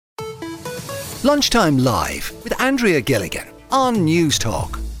Lunchtime Live with Andrea Gilligan on News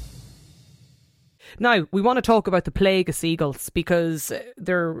Talk. Now, we want to talk about the plague of seagulls because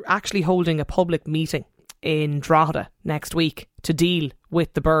they're actually holding a public meeting in Drogheda next week to deal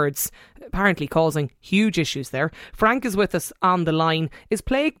with the birds, apparently causing huge issues there. Frank is with us on the line. Is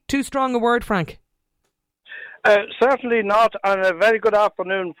plague too strong a word, Frank? Certainly not, and a very good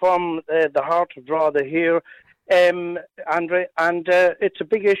afternoon from the heart of Drogheda here, Andrea, and it's a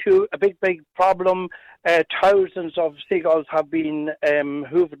big issue, a big problem. Thousands of seagulls have been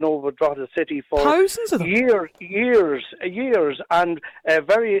hoovering over Drogheda city for thousands of them? years, and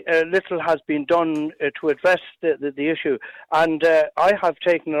very little has been done to address the issue. And I have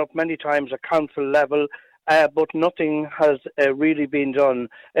taken it up many times at council level, but nothing has really been done.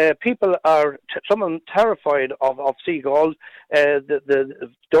 People are, some of them, terrified of seagulls,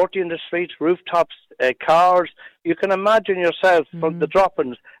 the dirty in the streets, rooftops, cars. You can imagine yourself from the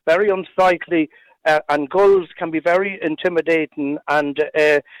droppings, very unsightly, and gulls can be very intimidating. And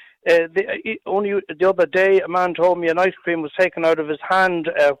only the other day, a man told me an ice cream was taken out of his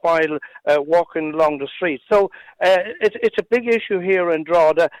hand while walking along the street. So it's a big issue here in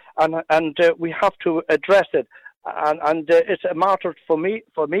Drogheda, and we have to address it. And it's a matter for me.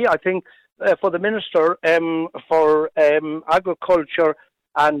 I think for the Minister for Agriculture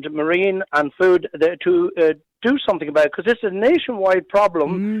and Marine and Food to do something about it, because it's a nationwide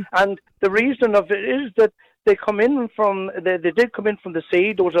problem, and the reason of it is that they come in from, they did come in from the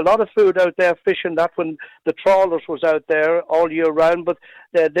sea. There was a lot of food out there fishing that when the trawlers was out there all year round, but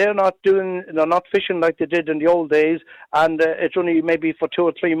they're not fishing like they did in the old days, and it's only maybe for 2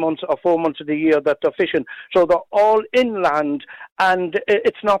 or 3 months or 4 months of the year that they're fishing. So they're all inland, and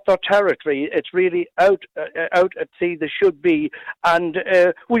it's not their territory. It's really out at sea they should be, and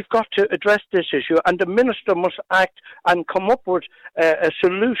we've got to address this issue, and the Minister must act and come up with a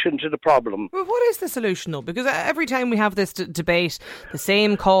solution to the problem. Well, what is the solution though? Because every time we have this debate, the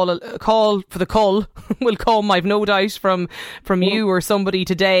same call for the cull will come, I've no doubt, from you or somebody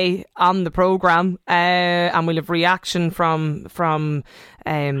today on the programme, and we'll have reaction from bird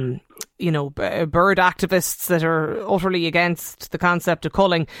activists that are utterly against the concept of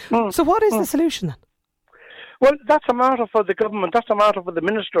culling. So what is the solution then? Well, that's a matter for the government, that's a matter for the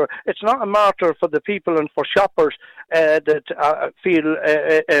Minister. It's not a matter for the people and for shoppers that feel,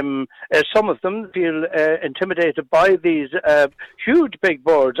 some of them feel intimidated by these huge big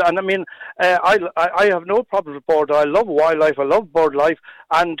birds. And I mean, I have no problem with birds. I love wildlife, I love bird life,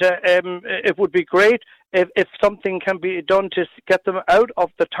 and it would be great if something can be done to get them out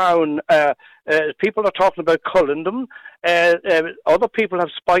of the town. People are talking about culling them. Other people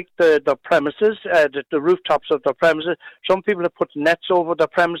have spiked the premises, the rooftops of the premises. Some people have put nets over the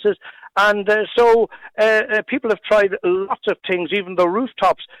premises. And so people have tried lots of things, even the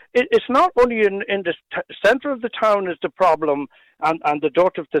rooftops. It's not only in the centre of the town is the problem, and the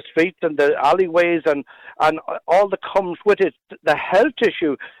dirt of the streets and the alleyways and all that comes with it, the health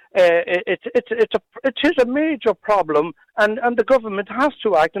issue. It is a major problem, and the government has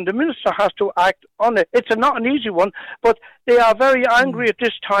to act, and the Minister has to act on it. It's not an easy one, but they are very angry at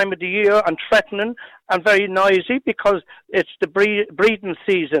this time of the year and threatening and very noisy because it's the breeding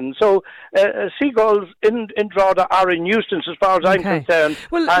season. So seagulls in Drogheda are a nuisance as far as I'm concerned,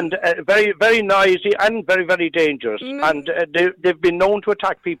 and very, very noisy and very, very dangerous. And they've been known to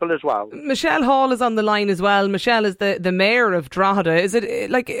attack people as well. Michelle Hall is on the line as well. Michelle is the mayor of Drogheda. Is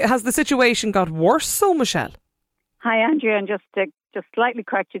it has the situation got worse? So Michelle. Hi Andrea, and just slightly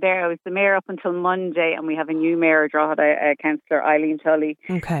correct you there, I was the mayor up until Monday, and we have a new mayor of Drogheda, Councillor Eileen Tully.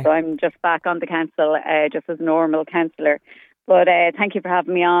 So I'm just back on the council, just as a normal councillor. But thank you for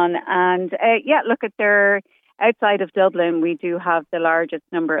having me on. And look at outside of Dublin, we do have the largest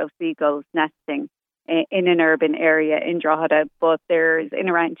number of seagulls nesting in an urban area in Drogheda, but there's in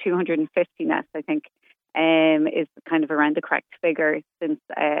around 250 nests, I think, is kind of around the correct figure since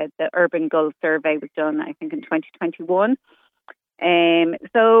the Urban Gull Survey was done, I think, in 2021.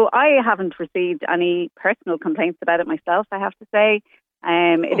 So I haven't received any personal complaints about it myself, I have to say.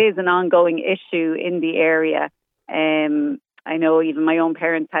 It is an ongoing issue in the area. I know even my own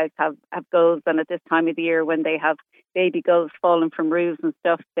parents' house have gulls, and at this time of the year when they have baby gulls falling from roofs and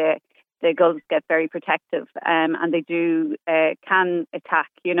stuff, the gulls get very protective, and they can attack,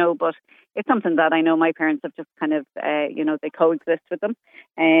 but it's something that I know my parents have just kind of, they coexist with them,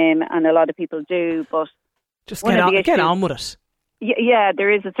 and a lot of people do, but just get on with it. Yeah,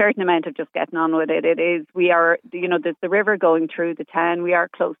 there is a certain amount of just getting on with it. There's the river going through the town. We are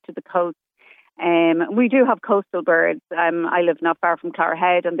close to the coast. We do have coastal birds. I live not far from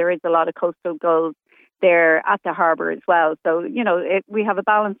Clogherhead, and there is a lot of coastal gulls there at the harbour as well. So, we have a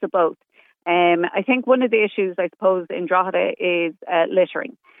balance of both. I think one of the issues, I suppose, in Drogheda is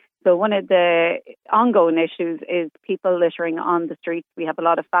littering. So one of the ongoing issues is people littering on the streets. We have a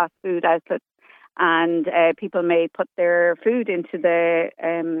lot of fast food outlets, and people may put their food into the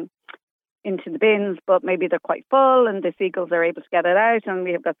bins, but maybe they're quite full and the seagulls are able to get it out, and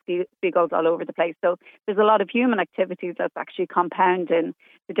we have got seagulls all over the place. So there's a lot of human activities that's actually compounding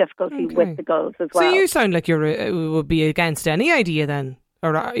the difficulty with the gulls as well. So you sound like you would be against any idea then,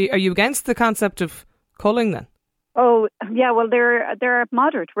 or are you against the concept of culling then? Oh, yeah, well, they're at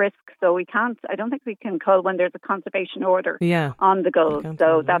moderate risk, so I don't think we can cull when there's a conservation order on the gulls.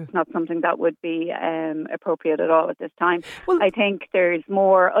 So that's not something that would be appropriate at all at this time. Well, I think there's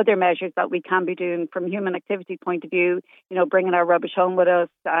more other measures that we can be doing from a human activity point of view, bringing our rubbish home with us,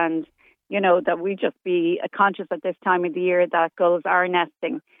 and, that we just be conscious at this time of the year that gulls are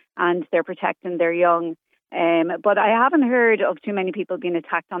nesting and they're protecting their young. But I haven't heard of too many people being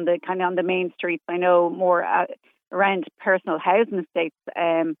attacked on the main streets. I know more around personal housing estates.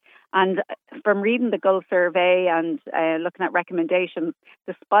 And from reading the gull survey and looking at recommendations,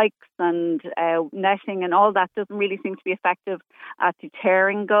 the spikes and netting and all that doesn't really seem to be effective at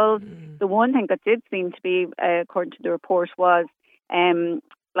deterring gulls. The one thing that did seem to be, according to the report, was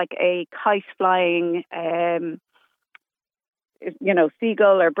like a kite flying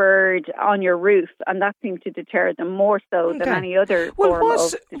seagull or bird on your roof, and that seemed to deter them more so than any other form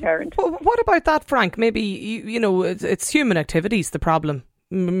of deterrent. What about that, Frank? Maybe, it's human activities, the problem.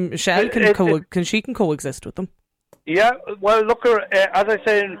 Michelle can coexist with them. Yeah, well, look, as I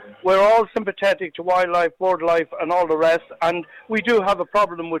say, we're all sympathetic to wildlife, bird life and all the rest, and we do have a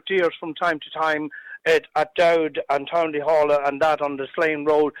problem with deers from time to time at Dowd and Townley Hall and that on the Slane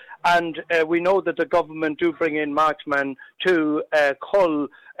Road, and we know that the government do bring in marksmen to cull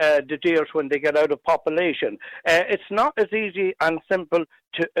the deers when they get out of population. It's not as easy and simple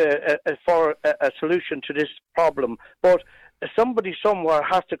for a solution to this problem, but somebody somewhere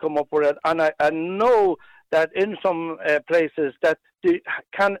has to come up with it, and I know that in some places that they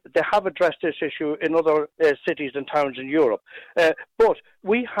have addressed this issue in other cities and towns in Europe. But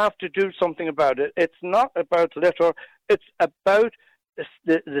we have to do something about it. It's not about litter. It's about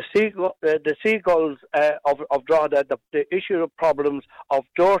the seagulls of Drogheda, the issue of problems of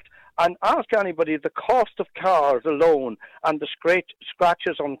dirt. And ask anybody the cost of cars alone and the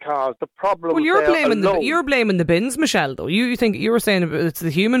scratches on cars, the problem. Well, you're blaming the bins, Michelle, though. You were saying it's the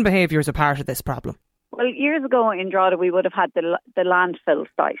human behaviour is a part of this problem. Well, years ago in Drogheda, we would have had the landfill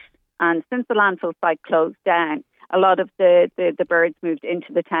site. And since the landfill site closed down, a lot of the birds moved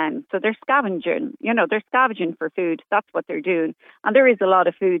into the town. So they're scavenging, they're scavenging for food. That's what they're doing. And there is a lot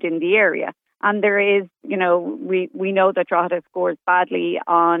of food in the area. And there is, we know that Drogheda scores badly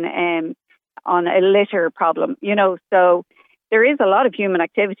on a litter problem, so there is a lot of human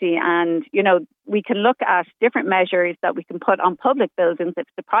activity, and, we can look at different measures that we can put on public buildings. If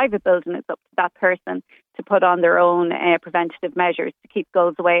it's a private building, it's up to that person to put on their own preventative measures to keep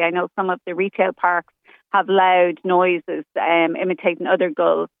gulls away. I know some of the retail parks have loud noises imitating other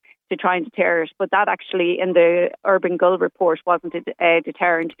gulls to try and deter it, but that actually in the urban gull report wasn't a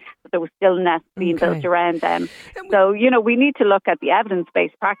deterrent, but there was still nests being built around them. So, we need to look at the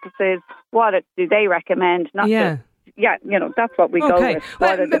evidence-based practices. What do they recommend? That's what we go with.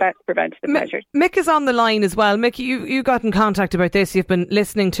 What are the best preventative measures? Mick is on the line as well. Mick, you got in contact about this. You've been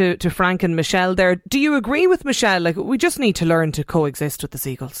listening to Frank and Michelle there. Do you agree with Michelle? Like, we just need to learn to coexist with the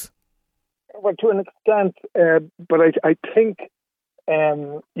seagulls? Well, to an extent, but I think,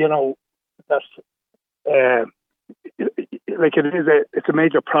 that it's a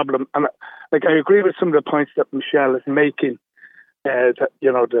major problem, and I agree with some of the points that Michelle is making. That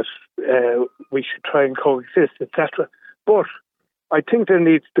we should try and coexist, etc. But I think there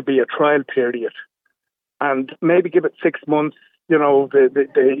needs to be a trial period, and maybe give it 6 months.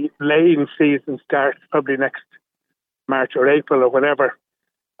 The laying season starts probably next March or April or whatever.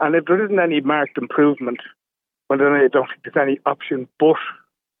 And if there isn't any marked improvement, well, then I don't think there's any option but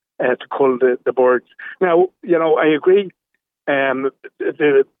to cull the birds. Now, I agree. The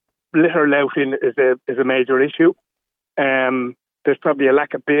litter louting is a major issue. There's probably a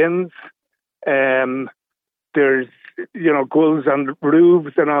lack of bins. There's, gulls on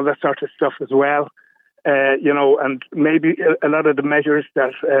roofs and all that sort of stuff as well. And maybe a lot of the measures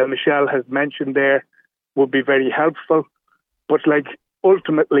that Michelle has mentioned there would be very helpful. But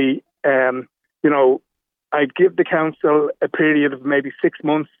ultimately, I'd give the council a period of maybe 6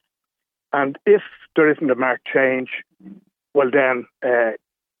 months. And if there isn't a marked change, well then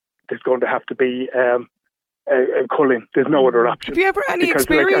there's going to have to be culling. There's no other option. Have you ever any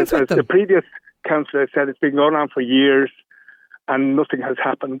experience with them? The previous councillor said, it's been going on for years and nothing has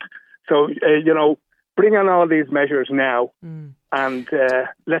happened. So, bring on all these measures now and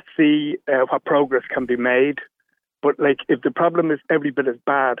let's see what progress can be made. But, if the problem is every bit as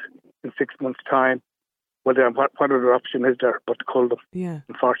bad in 6 months' time, well, then what other option is there but to cull them,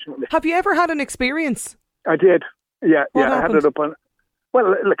 unfortunately. Have you ever had an experience? I did, yeah. What I happened? had it up on...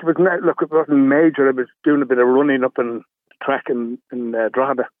 Well, it wasn't major. I was doing a bit of running up in track in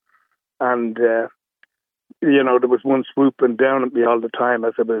Drogheda. And, there was one swooping down at me all the time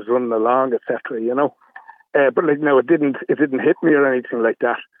as I was running along, etc., But, it didn't hit me or anything like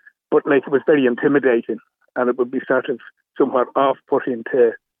that. But, it was very intimidating. And it would be sort of somewhat off-putting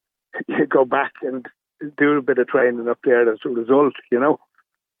to go back and do a bit of training up there as a result,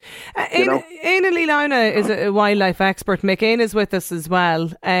 Éanna Ní Lamhna is a wildlife expert. Mick Éanna is with us as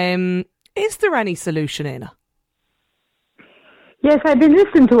well. Is there any solution, Éanna? Yes, I've been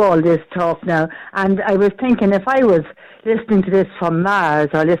listening to all this talk now, and I was thinking if I was listening to this from Mars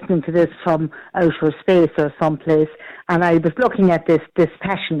or listening to this from outer space or someplace, and I was looking at this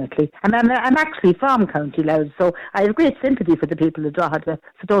passionately, and I'm actually from County Louth, so I have great sympathy for the people of Drogheda,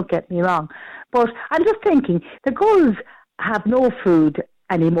 so don't get me wrong. But I'm just thinking, the gulls have no food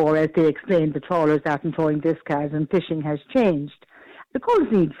anymore, as they explained. The trawlers aren't throwing discards and fishing has changed. The gulls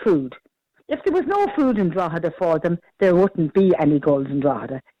need food. If there was no food in Drogheda for them, there wouldn't be any gulls in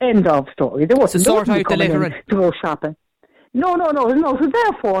Drogheda. End of story. They wouldn't, sort out the littering to go shopping. No. So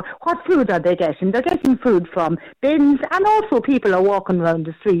therefore, what food are they getting? They're getting food from bins, and also people are walking around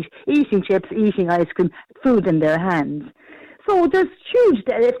the street, eating chips, eating ice cream, food in their hands. So there's huge...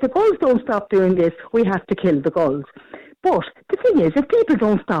 If the gulls don't stop doing this, we have to kill the gulls. But the thing is, if people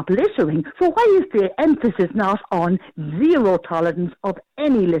don't stop littering, so why is the emphasis not on zero tolerance of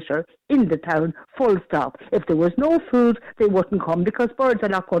any litter in the town, full stop? If there was no food, they wouldn't come, because birds are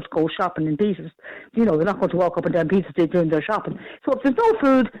not going to go shopping in Peter's. They're not going to walk up and down Peter's Street doing their shopping. So if there's no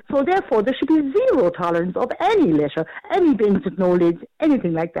food, so therefore there should be zero tolerance of any litter, any bins with no lids,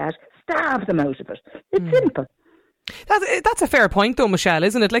 anything like that. Starve them out of it. It's simple. That's a fair point though, Michelle,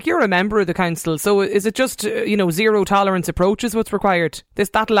 isn't it? You're a member of the council, so is it just, zero tolerance approach is what's required?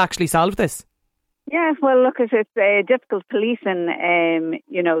 That'll actually solve this? Yeah, well, look, it's difficult policing,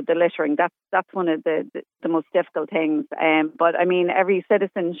 the littering. That's one of the most difficult things. But I mean, every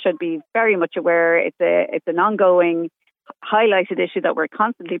citizen should be very much aware. It's an ongoing, highlighted issue that we're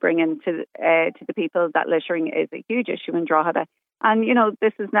constantly bringing to the people, that littering is a huge issue in Drogheda. And,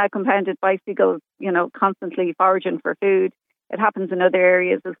 this is now compounded by seagulls, constantly foraging for food. It happens in other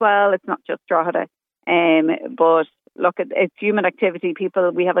areas as well. It's not just Drogheda. But look, it's human activity.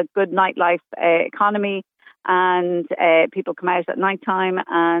 We have a good nightlife economy, and people come out at night time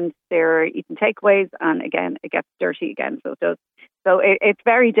and they're eating takeaways, and again, it gets dirty again. So it does. So it's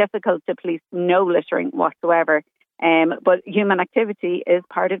very difficult to police no littering whatsoever. But human activity is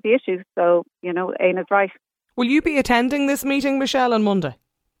part of the issue. So, Éanna's right. Will you be attending this meeting, Michelle, on Monday?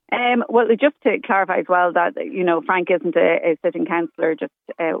 Well, just to clarify as well that, Frank isn't a sitting councillor, just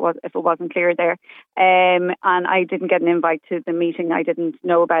if it wasn't clear there. And I didn't get an invite to the meeting. I didn't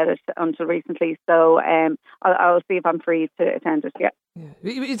know about it until recently. So I'll see if I'm free to attend it, yeah.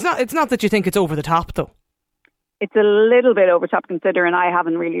 It's not that you think it's over the top, though. It's a little bit over top, considering I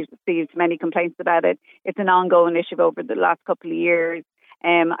haven't really received many complaints about it. It's an ongoing issue over the last couple of years.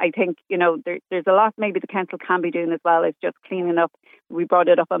 I think, there's a lot maybe the council can be doing as well, is just cleaning up. We brought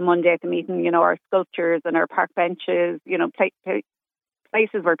it up on Monday at the meeting, our sculptures and our park benches,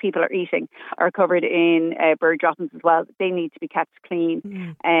 places where people are eating are covered in bird droppings as well. They need to be kept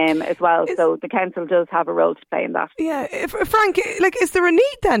clean as well. So the council does have a role to play in that. Yeah, Frank, is there a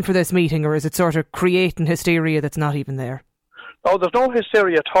need then for this meeting, or is it sort of creating hysteria that's not even there? Oh, there's no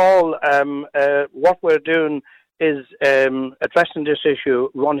hysteria at all. What we're doing is addressing this issue,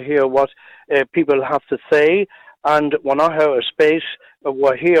 run here what people have to say, and we're not out of space.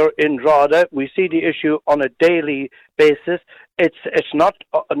 We're here in Drogheda. We see the issue on a daily basis. It's not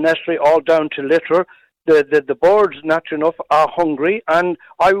necessarily all down to litter. The birds, naturally enough, are hungry, and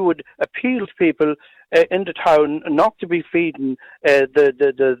I would appeal to people in the town not to be feeding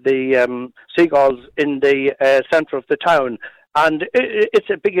the seagulls in the centre of the town. And it's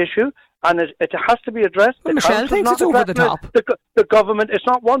a big issue, and it has to be addressed. Well, Michelle thinks it's over the top. The government, it's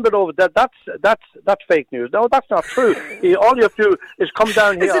not one bit over that. That's fake news. No, that's not true. All you have to do is come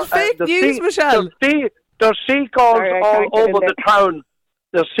down here. Is it fake news, Michelle? There's seagulls all over the town.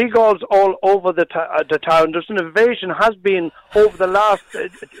 There's seagulls all over the town. There's an invasion, has been over the last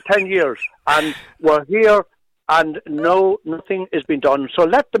 10 years, and we're here. And nothing is being done. So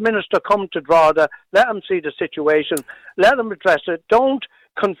let the minister come to Drogheda, let him see the situation, let him address it. Don't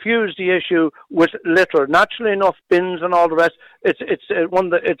confuse the issue with litter. Naturally enough, bins and all the rest. It's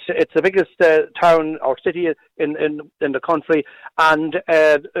the biggest town or city in the country, and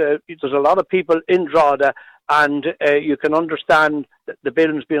there's a lot of people in Drogheda, and you can understand the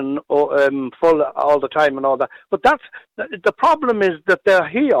bins being full all the time and all that. But the problem is that they're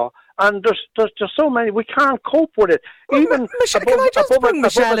here. And there's so many, we can't cope with it. Well, even Michelle, can I just bring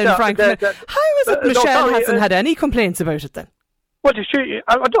Michelle in, Frank? How is it Michelle hasn't had any complaints about it then? Well,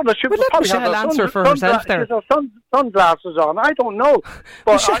 I don't know. She would let Michelle answer for herself there. She has sunglasses on. I don't know,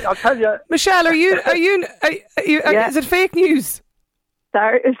 but I'll tell you. Michelle, are you? Yeah. Is it fake news?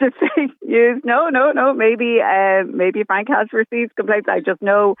 Sorry, is it fake news? No. Maybe Frank has received complaints. I just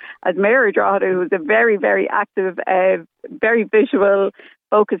know, as Mayor of Drogheda, who's a very, very active, very visual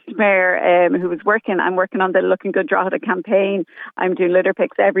focused mayor, I'm working on the Looking Good Drogheda campaign. I'm doing litter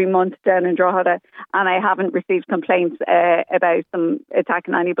picks every month down in Drogheda, and I haven't received complaints about them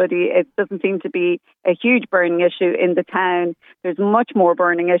attacking anybody. It doesn't seem to be a huge burning issue in the town. There's much more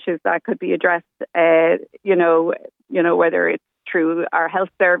burning issues that could be addressed, whether it's through our health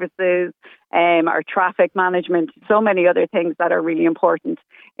services, our traffic management, so many other things that are really important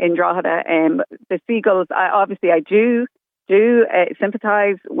in Drogheda. The Seagulls, I do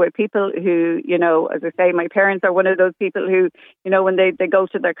sympathise with people who, as I say, my parents are one of those people who, when they go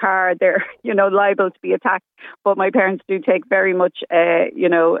to their car, they're, liable to be attacked. But my parents do take very much, a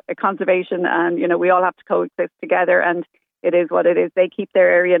conservation, and, we all have to coexist together, and it is what it is. They keep their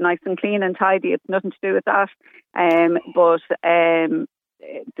area nice and clean and tidy. It's nothing to do with that.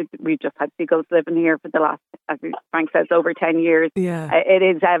 We've just had seagulls living here for the last, as Frank says, over 10 years. Yeah. It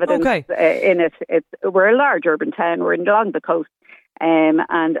is evidence in it. We're a large urban town. We're along the coast. And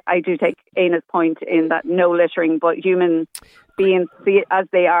I do take Éanna's point in that no littering, but human beings, as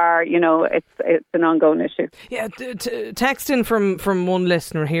they are, it's an ongoing issue. Yeah, text in from one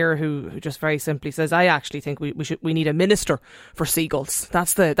listener here who just very simply says, I actually think we need a minister for seagulls.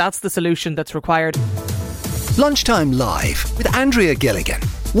 That's the solution that's required. Lunchtime Live with Andrea Gilligan.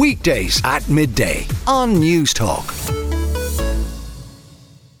 Weekdays at midday on News Talk.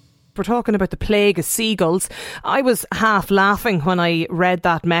 We're talking about the plague of seagulls. I was half laughing when I read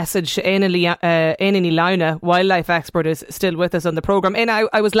that message. Éanna Ní Lamhna, wildlife expert, is still with us on the programme. And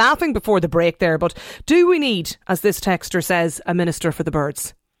I was laughing before the break there, but do we need, as this texter says, a minister for the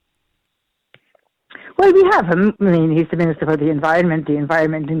birds? Well, we have him. I mean, he's the Minister for the Environment. The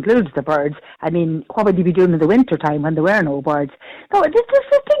environment includes the birds. I mean, what would he be doing in the winter time when there were no birds? No, the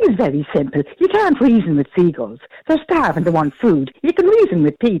thing is very simple. You can't reason with seagulls. They're starving, they want food. You can reason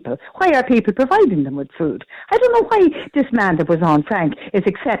with people. Why are people providing them with food? I don't know why this man that was on, Frank, is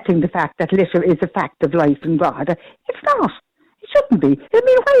accepting the fact that litter is a fact of life in Drogheda. It's not. It shouldn't be. I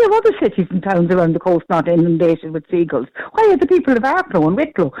mean, why are other cities and towns around the coast not inundated with seagulls? Why are the people of Arklow and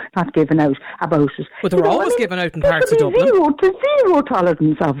Wicklow not giving out about it? Well, they're always giving out in parts of Dublin. Zero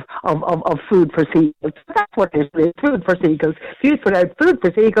tolerance of food for seagulls. That's what it is, food for seagulls. If you put out food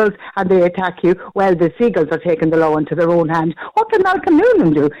for seagulls and they attack you, well, the seagulls are taking the law into their own hands. What can Malcolm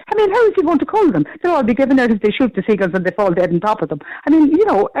Noonan do? I mean, how is he going to call them? They'll all be given out if they shoot the seagulls and they fall dead on top of them. I mean,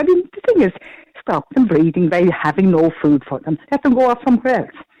 the thing is, stop them breeding by having no food for them. Let them go off somewhere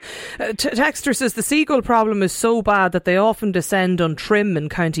else. Texter says the seagull problem is so bad that they often descend on Trim in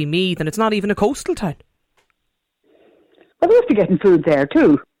County Meath, and it's not even a coastal town. Well, they have to get food there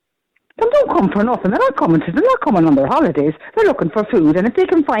too. They don't come for nothing. They're not coming on their holidays. They're looking for food, and if they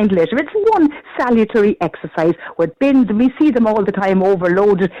can find litter, it's one salutary exercise with bins, and we see them all the time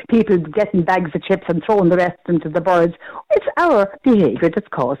overloaded, people getting bags of chips and throwing the rest into the birds. It's our behaviour that's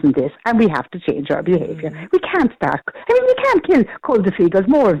causing this, and we have to change our behaviour. We can't we can't kill cull the seagulls.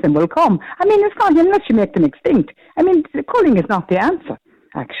 More of them will come. I mean, it's not unless you make them extinct. I mean, culling is not the answer,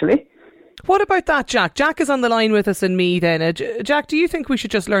 actually. What about that, Jack? Jack is on the line with us in Meath then. Jack, do you think we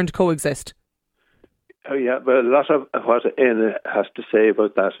should just learn to coexist? Oh yeah, but a lot of what Éanna has to say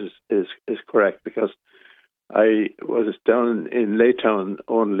about that is correct, because I was down in Laytown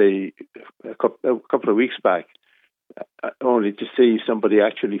only a couple of weeks back, only to see somebody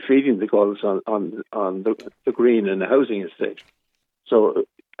actually feeding the gulls on the green in a housing estate. So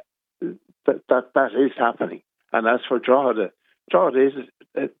that is happening. And as for Drogheda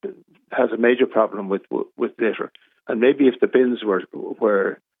has a major problem with litter, and maybe if the bins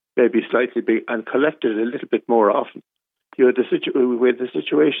were maybe slightly big and collected a little bit more often. You had the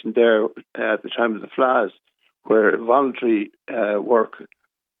situation there at the time of the floods, where voluntary work,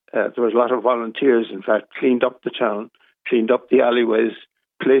 there was a lot of volunteers, in fact, cleaned up the town, cleaned up the alleyways,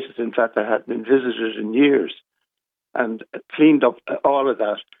 places, in fact, that hadn't been visited in years, and cleaned up all of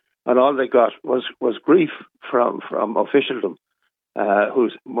that. And all they got was grief from officialdom.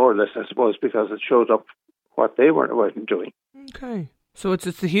 who's more or less, I suppose, because it showed up what they weren't doing. Okay. So it's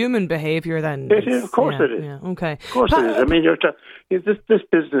the human behaviour then? It is, of course it is. Yeah, okay. Of course it is. I mean, this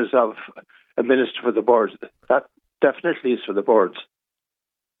business of a minister for the birds, that definitely is for the birds.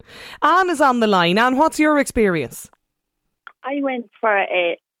 Anne is on the line. Anne, what's your experience? I went for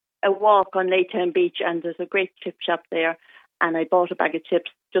a walk on Laytown Beach, and there's a great chip shop there, and I bought a bag of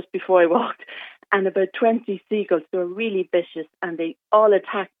chips just before I walked, and about 20 seagulls. They were really vicious, and they all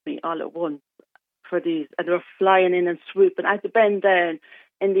attacked me all at once for these, and they were flying in and swooping. I had to bend down.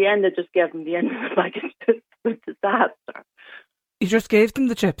 In the end, I just gave them the end of the bag of chips. It was a disaster. You just gave them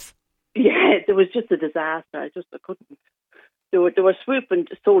the chips? Yeah, it was just a disaster. I couldn't. They were swooping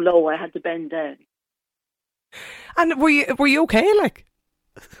so low, I had to bend down. And were you okay? Like,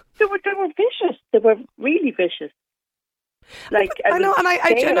 they were vicious. They were really vicious. Like, I know, and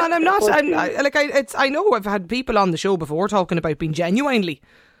I'm not. I know I've had people on the show before talking about being genuinely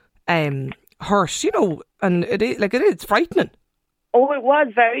hurt, and it's frightening. Oh, it was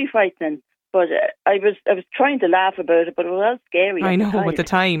very frightening. But I was trying to laugh about it, but it was scary. I know at the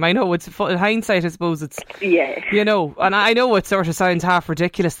time. I know it's in hindsight. I suppose it's and I know it sort of sounds half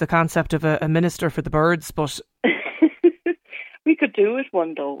ridiculous, the concept of a minister for the birds, but we could do it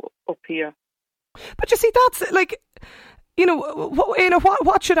one though up here. But you see, that's like,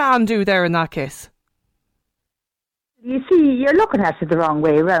 what should Anne do there in that case? You see, you're looking at it the wrong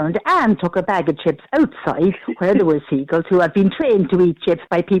way around. Anne took a bag of chips outside where there were seagulls who had been trained to eat chips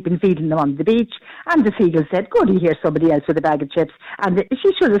by people feeding them on the beach. And the seagulls said, "Goody, here's somebody else with a bag of chips." And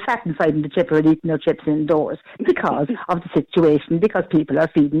she should have sat inside in the chipper and eaten her chips indoors because of the situation, because people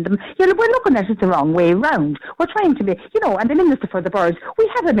are feeding them. We're looking at it the wrong way around. We're trying to be, and the Minister for the Birds,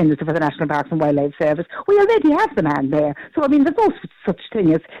 we have a Minister for the National Parks and Wildlife Service. We already have the man there. So, I mean, there's no such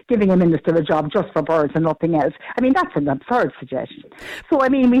thing as giving a minister a job just for birds and nothing else. I mean, that's an absurd suggestion. So, I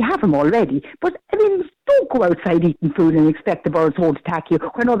mean, we have them already. But, I mean, don't go outside eating food and expect the birds won't attack you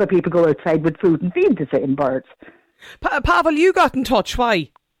when other people go outside with food and feed the same birds. Pavel, you got in touch.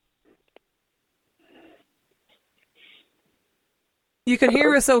 Why? You can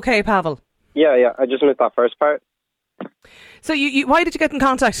hear us okay, Pavel? Yeah. I just missed that first part. So, you why did you get in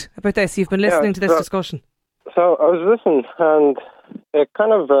contact about this? You've been listening to this discussion. So, I was listening, and it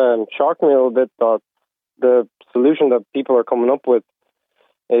kind of shocked me a little bit that the solution that people are coming up with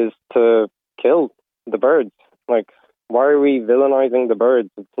is to kill the birds. Like, why are we villainizing the birds?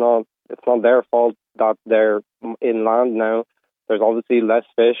 It's not their fault that they're inland now. There's obviously less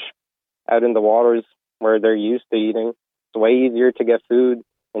fish out in the waters where they're used to eating. It's way easier to get food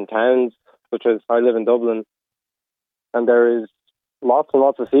in towns, such as I live in Dublin, and there is lots and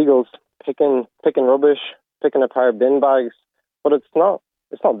lots of seagulls picking rubbish, picking apart bin bags, but it's not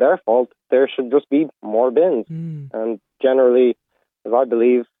their fault. There should just be more bins. And generally, as I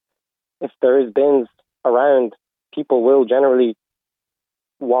believe, if there is bins around, people will generally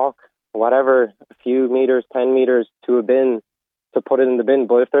walk a few meters, 10 meters to a bin to put it in the bin.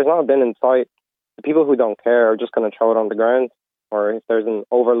 But if there's not a bin in sight, the people who don't care are just going to throw it on the ground. Or if there's an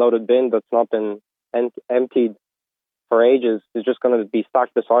overloaded bin that's not been emptied for ages, it's just going to be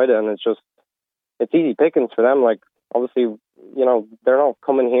stacked beside it, and it's easy pickings for them. Like, obviously, they're not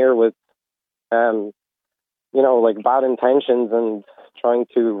coming here with, like bad intentions and trying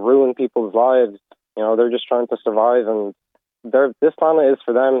to ruin people's lives. They're just trying to survive, and this planet is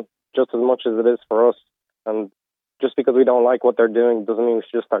for them just as much as it is for us. And just because we don't like what they're doing doesn't mean we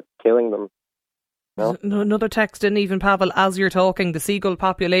should just start killing them. Another text in even, Pavel, as you're talking, the seagull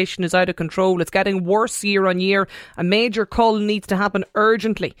population is out of control. It's getting worse year on year. A major cull needs to happen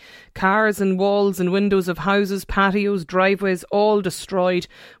urgently. Cars and walls and windows of houses, patios, driveways, all destroyed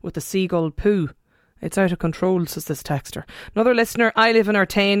with the seagull poo. It's out of control, says this texter. Another listener, I live in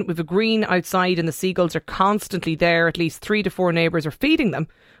Artane. We've a green outside and the seagulls are constantly there. At least 3 to 4 neighbours are feeding them,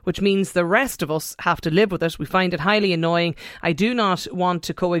 which means the rest of us have to live with it. We find it highly annoying. I do not want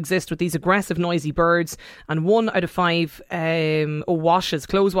to coexist with these aggressive, noisy birds. And 1 out of 5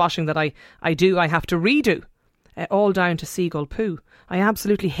 clothes washing that I do, I have to redo. All down to seagull poo. I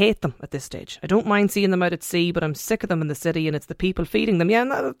absolutely hate them at this stage. I don't mind seeing them out at sea, but I'm sick of them in the city, and it's the people feeding them. Yeah,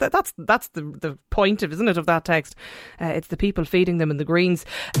 and that's the point of, isn't it, of that text? It's the people feeding them in the greens.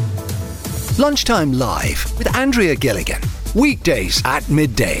 Lunchtime Live with Andrea Gilligan. Weekdays at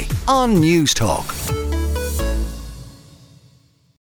midday on News Talk.